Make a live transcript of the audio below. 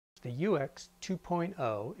The UX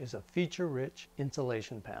 2.0 is a feature-rich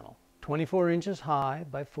insulation panel. 24 inches high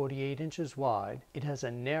by 48 inches wide, it has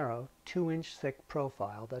a narrow 2-inch thick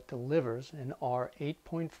profile that delivers an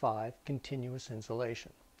R8.5 continuous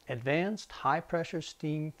insulation. Advanced high-pressure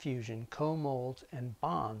steam fusion co-molds and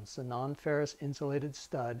bonds the non-ferrous insulated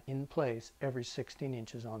stud in place every 16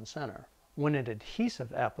 inches on center. When an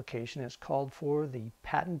adhesive application is called for, the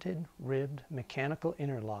patented ribbed mechanical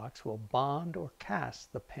interlocks will bond or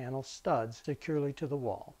cast the panel studs securely to the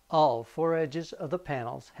wall. All four edges of the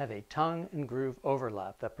panels have a tongue and groove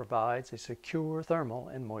overlap that provides a secure thermal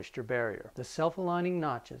and moisture barrier. The self-aligning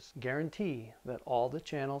notches guarantee that all the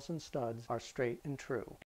channels and studs are straight and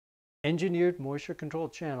true. Engineered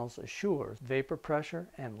moisture-controlled channels assure vapor pressure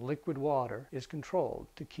and liquid water is controlled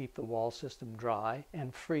to keep the wall system dry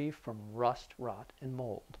and free from rust, rot, and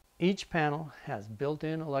mold. Each panel has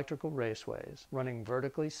built-in electrical raceways running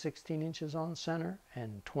vertically 16 inches on center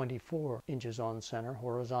and 24 inches on center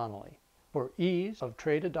horizontally. For ease of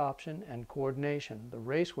trade adoption and coordination, the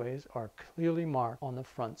raceways are clearly marked on the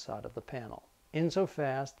front side of the panel.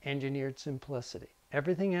 InSoFast engineered simplicity.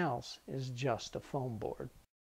 Everything else is just a foam board.